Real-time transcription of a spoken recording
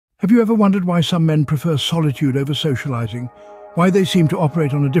Have you ever wondered why some men prefer solitude over socializing? Why they seem to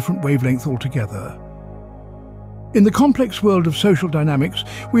operate on a different wavelength altogether? In the complex world of social dynamics,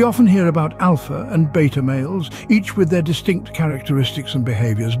 we often hear about alpha and beta males, each with their distinct characteristics and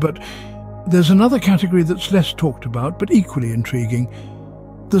behaviors, but there's another category that's less talked about but equally intriguing: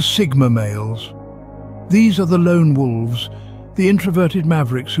 the sigma males. These are the lone wolves, the introverted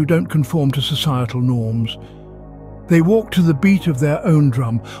mavericks who don't conform to societal norms. They walk to the beat of their own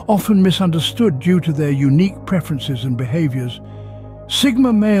drum, often misunderstood due to their unique preferences and behaviors.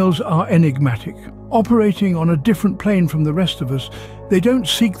 Sigma males are enigmatic, operating on a different plane from the rest of us. They don't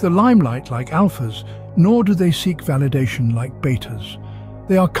seek the limelight like alphas, nor do they seek validation like betas.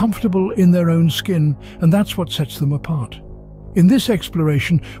 They are comfortable in their own skin, and that's what sets them apart. In this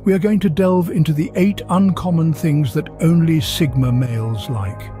exploration, we are going to delve into the 8 uncommon things that only sigma males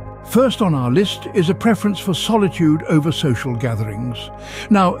like. First on our list is a preference for solitude over social gatherings.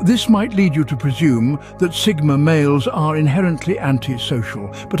 Now, this might lead you to presume that sigma males are inherently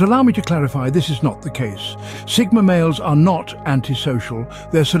antisocial, but allow me to clarify, this is not the case. Sigma males are not antisocial,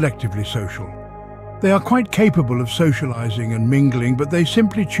 they're selectively social. They are quite capable of socializing and mingling, but they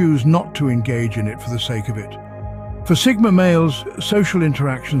simply choose not to engage in it for the sake of it. For sigma males, social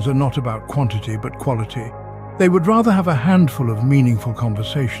interactions are not about quantity but quality. They would rather have a handful of meaningful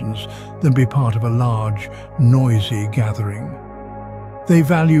conversations than be part of a large, noisy gathering. They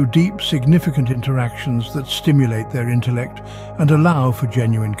value deep, significant interactions that stimulate their intellect and allow for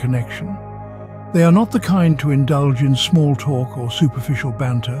genuine connection. They are not the kind to indulge in small talk or superficial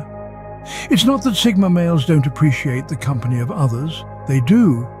banter. It's not that sigma males don't appreciate the company of others. They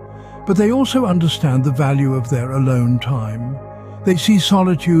do, but they also understand the value of their alone time. They see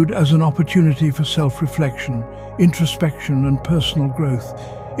solitude as an opportunity for self-reflection, introspection, and personal growth.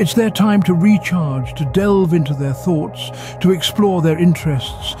 It's their time to recharge, to delve into their thoughts, to explore their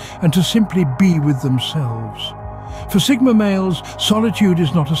interests, and to simply be with themselves. For sigma males, solitude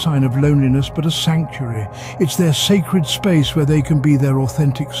is not a sign of loneliness but a sanctuary. It's their sacred space where they can be their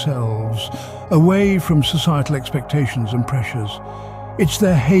authentic selves, away from societal expectations and pressures. It's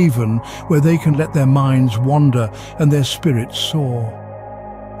their haven where they can let their minds wander and their spirits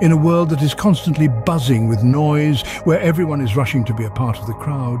soar. In a world that is constantly buzzing with noise, where everyone is rushing to be a part of the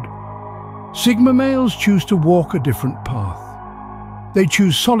crowd, sigma males choose to walk a different path. They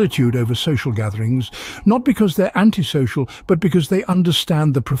choose solitude over social gatherings, not because they're antisocial, but because they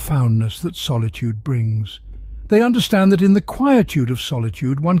understand the profoundness that solitude brings. They understand that in the quietude of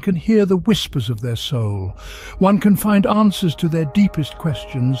solitude, one can hear the whispers of their soul. One can find answers to their deepest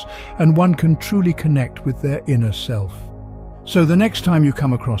questions, and one can truly connect with their inner self. So the next time you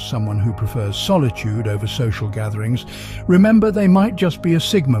come across someone who prefers solitude over social gatherings, remember they might just be a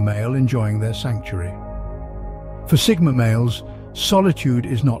sigma male enjoying their sanctuary. For sigma males, solitude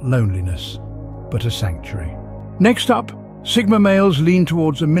is not loneliness, but a sanctuary. Next up, sigma males lean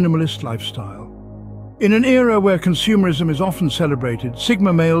towards a minimalist lifestyle. In an era where consumerism is often celebrated,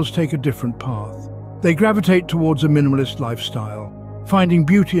 sigma males take a different path. They gravitate towards a minimalist lifestyle, finding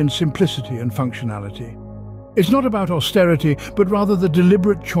beauty in simplicity and functionality. It's not about austerity, but rather the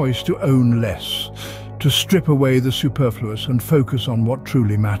deliberate choice to own less, to strip away the superfluous and focus on what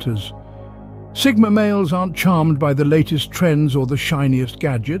truly matters. Sigma males aren't charmed by the latest trends or the shiniest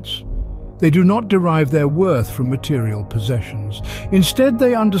gadgets. They do not derive their worth from material possessions. Instead,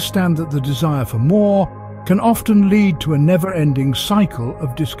 they understand that the desire for more can often lead to a never-ending cycle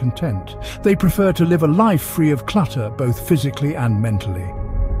of discontent. They prefer to live a life free of clutter, both physically and mentally.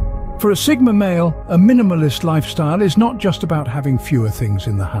 For a sigma male, a minimalist lifestyle is not just about having fewer things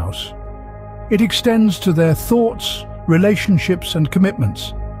in the house. It extends to their thoughts, relationships, and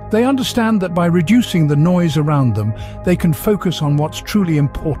commitments. They understand that by reducing the noise around them, they can focus on what's truly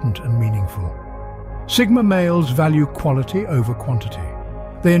important and meaningful. Sigma males value quality over quantity.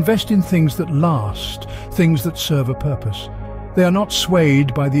 They invest in things that last, things that serve a purpose. They are not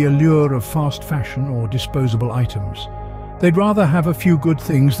swayed by the allure of fast fashion or disposable items. They'd rather have a few good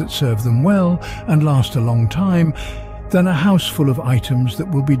things that serve them well and last a long time than a house full of items that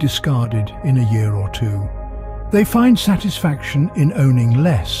will be discarded in a year or two. They find satisfaction in owning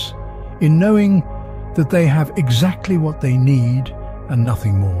less, in knowing that they have exactly what they need and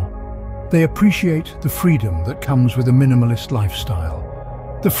nothing more. They appreciate the freedom that comes with a minimalist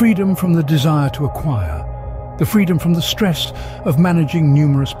lifestyle, the freedom from the desire to acquire, the freedom from the stress of managing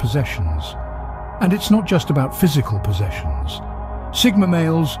numerous possessions. And it's not just about physical possessions. Sigma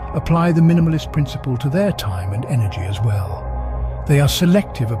males apply the minimalist principle to their time and energy as well. They are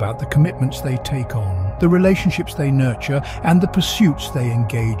selective about the commitments they take on, the relationships they nurture, and the pursuits they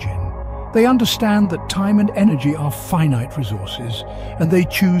engage in. They understand that time and energy are finite resources, and they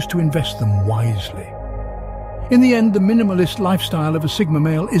choose to invest them wisely. In the end, the minimalist lifestyle of a Sigma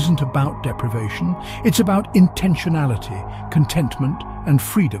male isn't about deprivation. It's about intentionality, contentment, and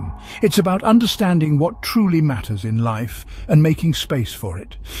freedom. It's about understanding what truly matters in life and making space for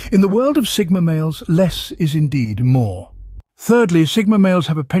it. In the world of Sigma males, less is indeed more. Thirdly, Sigma males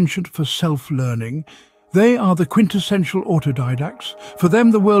have a penchant for self-learning. They are the quintessential autodidacts. For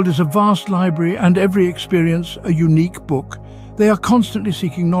them, the world is a vast library and every experience a unique book. They are constantly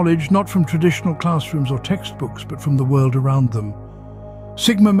seeking knowledge, not from traditional classrooms or textbooks, but from the world around them.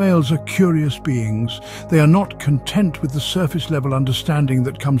 Sigma males are curious beings. They are not content with the surface-level understanding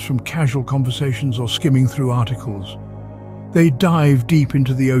that comes from casual conversations or skimming through articles. They dive deep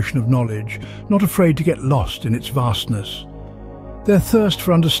into the ocean of knowledge, not afraid to get lost in its vastness. Their thirst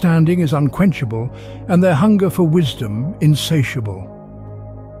for understanding is unquenchable, and their hunger for wisdom insatiable.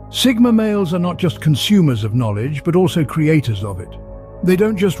 Sigma males are not just consumers of knowledge, but also creators of it. They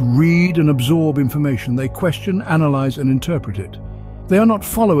don't just read and absorb information, they question, analyze, and interpret it. They are not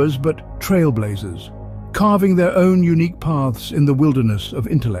followers, but trailblazers, carving their own unique paths in the wilderness of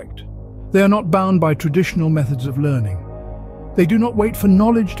intellect. They are not bound by traditional methods of learning. They do not wait for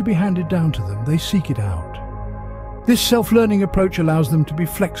knowledge to be handed down to them, they seek it out. This self-learning approach allows them to be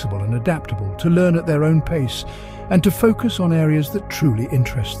flexible and adaptable, to learn at their own pace, and to focus on areas that truly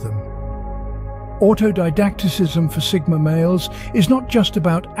interest them. Autodidacticism for Sigma males is not just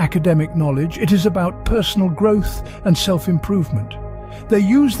about academic knowledge, it is about personal growth and self-improvement. They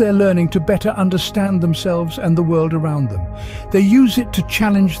use their learning to better understand themselves and the world around them. They use it to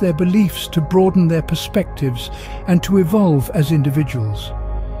challenge their beliefs, to broaden their perspectives, and to evolve as individuals.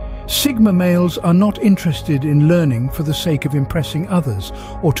 Sigma males are not interested in learning for the sake of impressing others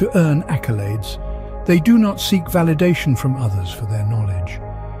or to earn accolades. They do not seek validation from others for their knowledge.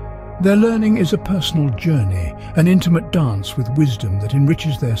 Their learning is a personal journey, an intimate dance with wisdom that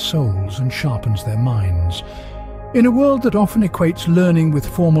enriches their souls and sharpens their minds. In a world that often equates learning with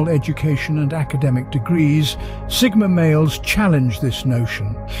formal education and academic degrees, Sigma males challenge this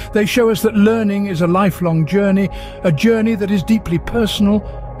notion. They show us that learning is a lifelong journey, a journey that is deeply personal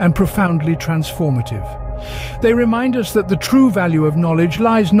and profoundly transformative. They remind us that the true value of knowledge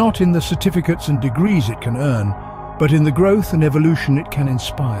lies not in the certificates and degrees it can earn, but in the growth and evolution it can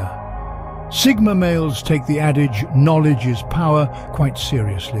inspire. Sigma males take the adage, "knowledge is power," quite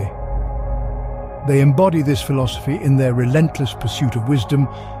seriously. They embody this philosophy in their relentless pursuit of wisdom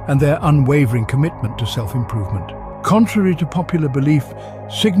and their unwavering commitment to self-improvement. Contrary to popular belief,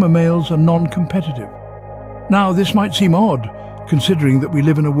 Sigma males are non-competitive. Now, this might seem odd, considering that we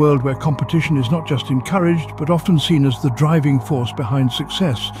live in a world where competition is not just encouraged, but often seen as the driving force behind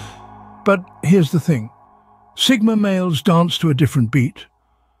success. But here's the thing. Sigma males dance to a different beat.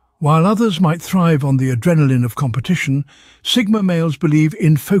 While others might thrive on the adrenaline of competition, Sigma males believe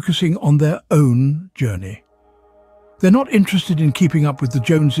in focusing on their own journey. They're not interested in keeping up with the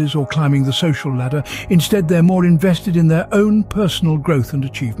Joneses or climbing the social ladder. Instead, they're more invested in their own personal growth and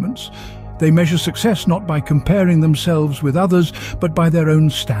achievements. They measure success not by comparing themselves with others, but by their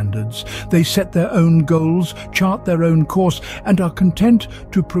own standards. They set their own goals, chart their own course, and are content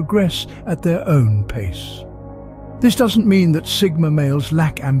to progress at their own pace. This doesn't mean that Sigma males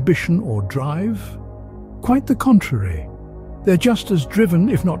lack ambition or drive. Quite the contrary. They're just as driven,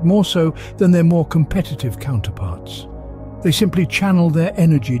 if not more so, than their more competitive counterparts. They simply channel their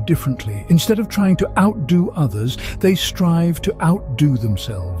energy differently. Instead of trying to outdo others, they strive to outdo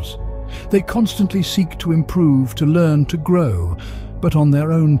themselves. They constantly seek to improve, to learn, to grow, but on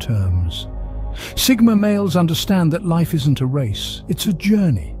their own terms. Sigma males understand that life isn't a race, it's a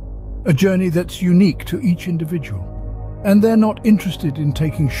journey that's unique to each individual. And they're not interested in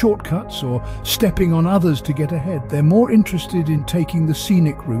taking shortcuts or stepping on others to get ahead. They're more interested in taking the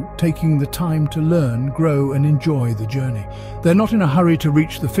scenic route, taking the time to learn, grow, and enjoy the journey. They're not in a hurry to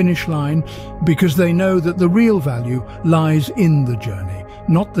reach the finish line because they know that the real value lies in the journey,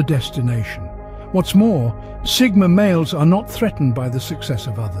 not the destination. What's more, Sigma males are not threatened by the success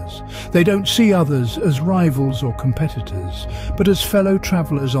of others. They don't see others as rivals or competitors, but as fellow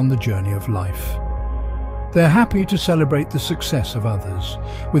travelers on the journey of life. They're happy to celebrate the success of others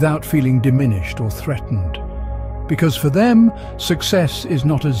without feeling diminished or threatened, because for them, success is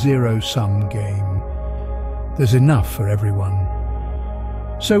not a zero-sum game. There's enough for everyone.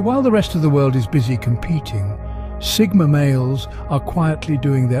 So while the rest of the world is busy competing, Sigma males are quietly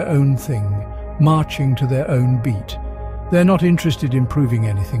doing their own thing, marching to their own beat. They're not interested in proving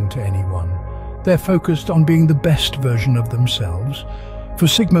anything to anyone. They're focused on being the best version of themselves. For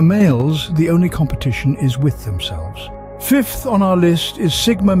Sigma males, the only competition is with themselves. Fifth on our list is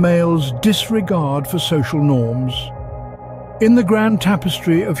Sigma males' disregard for social norms. In the grand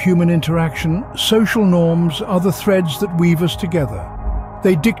tapestry of human interaction, social norms are the threads that weave us together.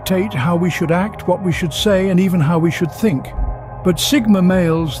 They dictate how we should act, what we should say, and even how we should think. But Sigma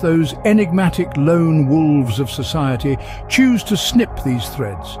males, those enigmatic lone wolves of society, choose to snip these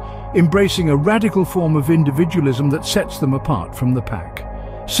threads, embracing a radical form of individualism that sets them apart from the pack.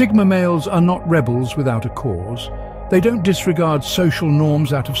 Sigma males are not rebels without a cause. They don't disregard social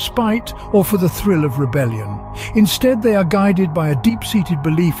norms out of spite or for the thrill of rebellion. Instead, they are guided by a deep-seated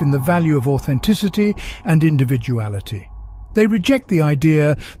belief in the value of authenticity and individuality. They reject the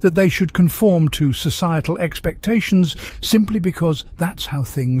idea that they should conform to societal expectations simply because that's how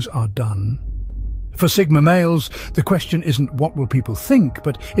things are done. For Sigma males, the question isn't what will people think,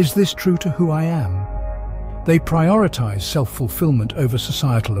 but is this true to who I am? They prioritize self-fulfillment over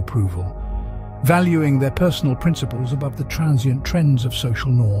societal approval, valuing their personal principles above the transient trends of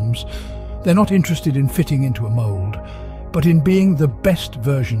social norms. They're not interested in fitting into a mold, but in being the best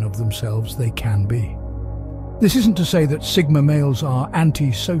version of themselves they can be. This isn't to say that Sigma males are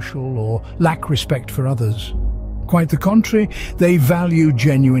anti-social or lack respect for others. Quite the contrary, they value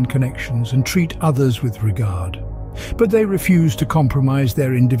genuine connections and treat others with regard. But they refuse to compromise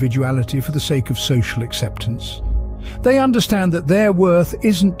their individuality for the sake of social acceptance. They understand that their worth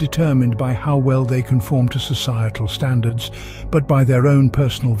isn't determined by how well they conform to societal standards, but by their own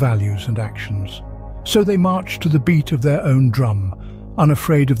personal values and actions. So they march to the beat of their own drum,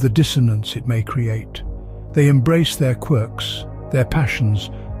 unafraid of the dissonance it may create. They embrace their quirks, their passions,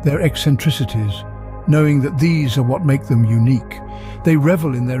 their eccentricities, knowing that these are what make them unique. They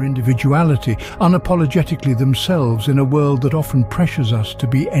revel in their individuality, unapologetically themselves in a world that often pressures us to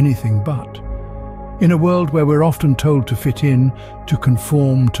be anything but. In a world where we're often told to fit in, to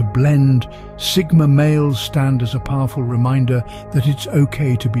conform, to blend, Sigma males stand as a powerful reminder that it's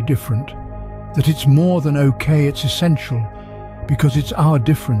okay to be different. That it's more than okay, it's essential, because it's our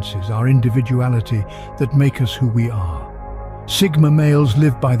differences, our individuality, that make us who we are. Sigma males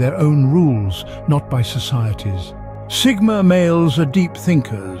live by their own rules, not by society's. Sigma males are deep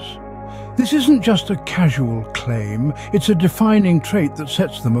thinkers. This isn't just a casual claim, it's a defining trait that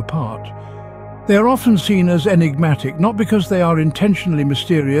sets them apart. They are often seen as enigmatic, not because they are intentionally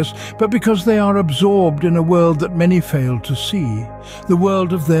mysterious, but because they are absorbed in a world that many fail to see, the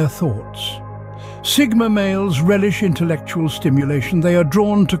world of their thoughts. Sigma males relish intellectual stimulation. They are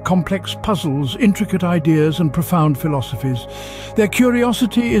drawn to complex puzzles, intricate ideas, and profound philosophies. Their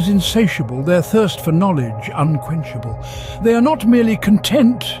curiosity is insatiable, their thirst for knowledge unquenchable. They are not merely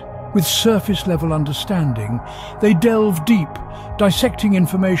content with surface-level understanding. They delve deep, dissecting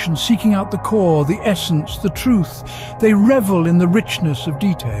information, seeking out the core, the essence, the truth. They revel in the richness of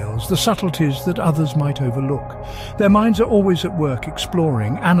details, the subtleties that others might overlook. Their minds are always at work,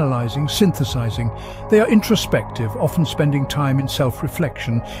 exploring, analyzing, synthesizing. They are introspective, often spending time in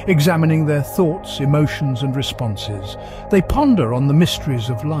self-reflection, examining their thoughts, emotions, and responses. They ponder on the mysteries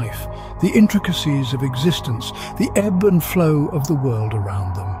of life, the intricacies of existence, the ebb and flow of the world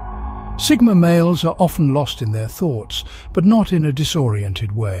around them. Sigma males are often lost in their thoughts, but not in a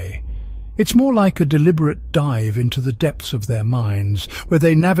disoriented way. It's more like a deliberate dive into the depths of their minds, where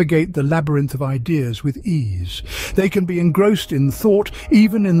they navigate the labyrinth of ideas with ease. They can be engrossed in thought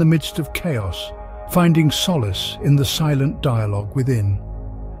even in the midst of chaos, finding solace in the silent dialogue within.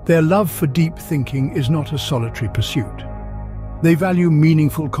 Their love for deep thinking is not a solitary pursuit. They value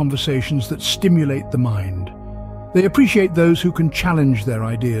meaningful conversations that stimulate the mind. They appreciate those who can challenge their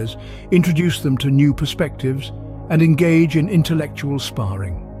ideas, introduce them to new perspectives, and engage in intellectual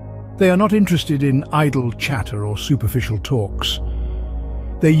sparring. They are not interested in idle chatter or superficial talks.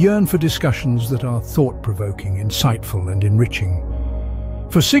 They yearn for discussions that are thought-provoking, insightful, and enriching.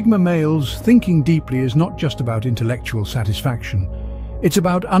 For Sigma males, thinking deeply is not just about intellectual satisfaction. It's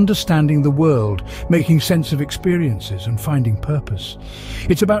about understanding the world, making sense of experiences, and finding purpose.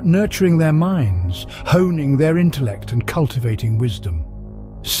 It's about nurturing their minds, honing their intellect, and cultivating wisdom.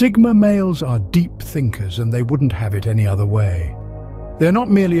 Sigma males are deep thinkers, and they wouldn't have it any other way. They're not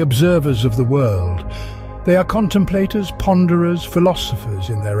merely observers of the world. They are contemplators, ponderers,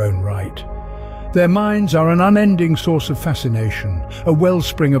 philosophers in their own right. Their minds are an unending source of fascination, a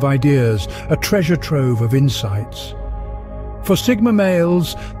wellspring of ideas, a treasure trove of insights. For Sigma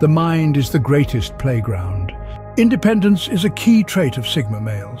males, the mind is the greatest playground. Independence is a key trait of Sigma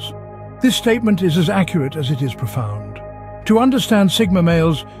males. This statement is as accurate as it is profound. To understand Sigma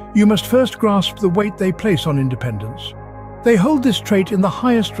males, you must first grasp the weight they place on independence. They hold this trait in the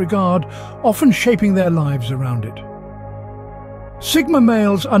highest regard, often shaping their lives around it. Sigma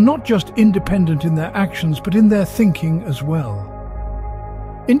males are not just independent in their actions, but in their thinking as well.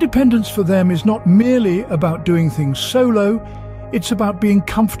 Independence for them is not merely about doing things solo, it's about being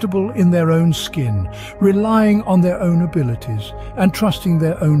comfortable in their own skin, relying on their own abilities, and trusting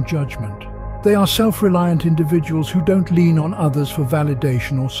their own judgment. They are self-reliant individuals who don't lean on others for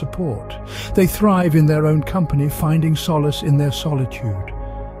validation or support. They thrive in their own company, finding solace in their solitude.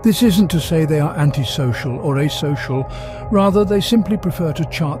 This isn't to say they are antisocial or asocial, rather they simply prefer to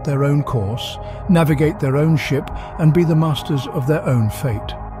chart their own course, navigate their own ship, and be the masters of their own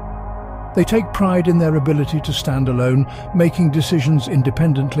fate. They take pride in their ability to stand alone, making decisions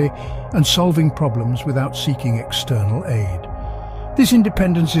independently, and solving problems without seeking external aid. This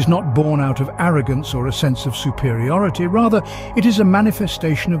independence is not born out of arrogance or a sense of superiority, rather it is a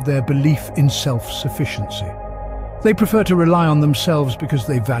manifestation of their belief in self-sufficiency. They prefer to rely on themselves because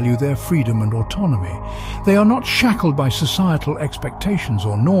they value their freedom and autonomy. They are not shackled by societal expectations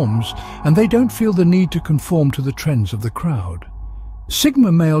or norms, and they don't feel the need to conform to the trends of the crowd.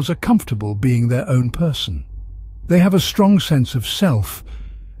 Sigma males are comfortable being their own person. They have a strong sense of self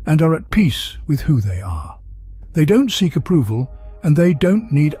and are at peace with who they are. They don't seek approval, and they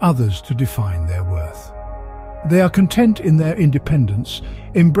don't need others to define their worth. They are content in their independence,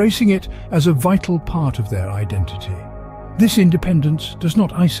 embracing it as a vital part of their identity. This independence does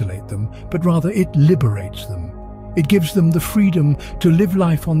not isolate them, but rather it liberates them. It gives them the freedom to live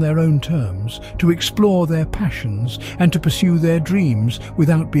life on their own terms, to explore their passions, and to pursue their dreams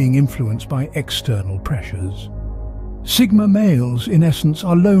without being influenced by external pressures. Sigma males, in essence,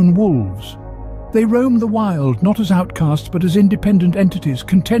 are lone wolves. They roam the wild, not as outcasts, but as independent entities,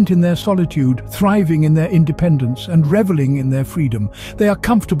 content in their solitude, thriving in their independence, and reveling in their freedom. They are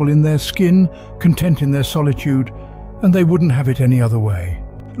comfortable in their skin, content in their solitude, and they wouldn't have it any other way.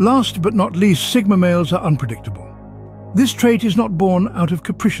 Last but not least, Sigma males are unpredictable. This trait is not born out of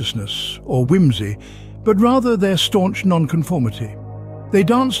capriciousness or whimsy, but rather their staunch nonconformity. They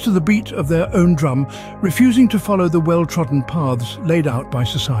dance to the beat of their own drum, refusing to follow the well-trodden paths laid out by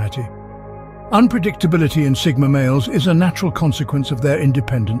society. Unpredictability in Sigma males is a natural consequence of their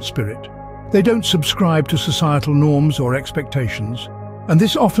independent spirit. They don't subscribe to societal norms or expectations, and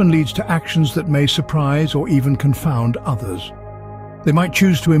this often leads to actions that may surprise or even confound others. They might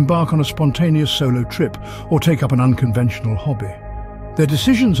choose to embark on a spontaneous solo trip or take up an unconventional hobby. Their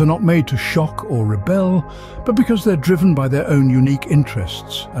decisions are not made to shock or rebel, but because they're driven by their own unique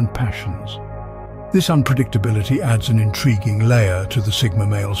interests and passions. This unpredictability adds an intriguing layer to the Sigma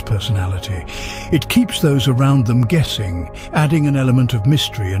male's personality. It keeps those around them guessing, adding an element of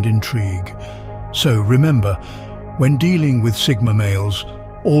mystery and intrigue. So remember, when dealing with Sigma males,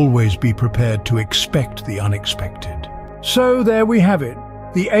 always be prepared to expect the unexpected. So there we have it,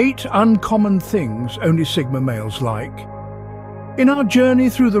 the 8 uncommon things only Sigma males like. In our journey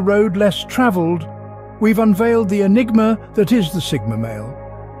through the road less traveled, we've unveiled the enigma that is the Sigma male.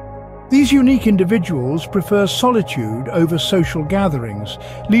 These unique individuals prefer solitude over social gatherings,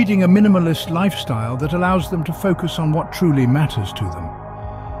 leading a minimalist lifestyle that allows them to focus on what truly matters to them.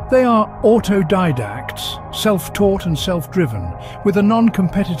 They are autodidacts, self-taught and self-driven, with a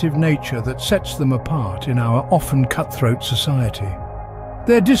non-competitive nature that sets them apart in our often cutthroat society.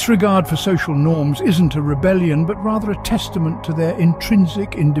 Their disregard for social norms isn't a rebellion, but rather a testament to their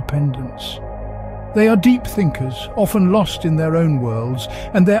intrinsic independence. They are deep thinkers, often lost in their own worlds,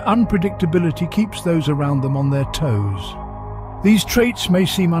 and their unpredictability keeps those around them on their toes. These traits may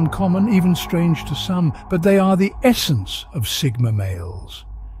seem uncommon, even strange to some, but they are the essence of Sigma males.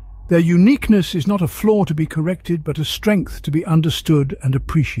 Their uniqueness is not a flaw to be corrected, but a strength to be understood and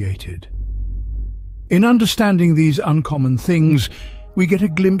appreciated. In understanding these uncommon things, we get a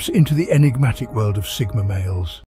glimpse into the enigmatic world of Sigma males.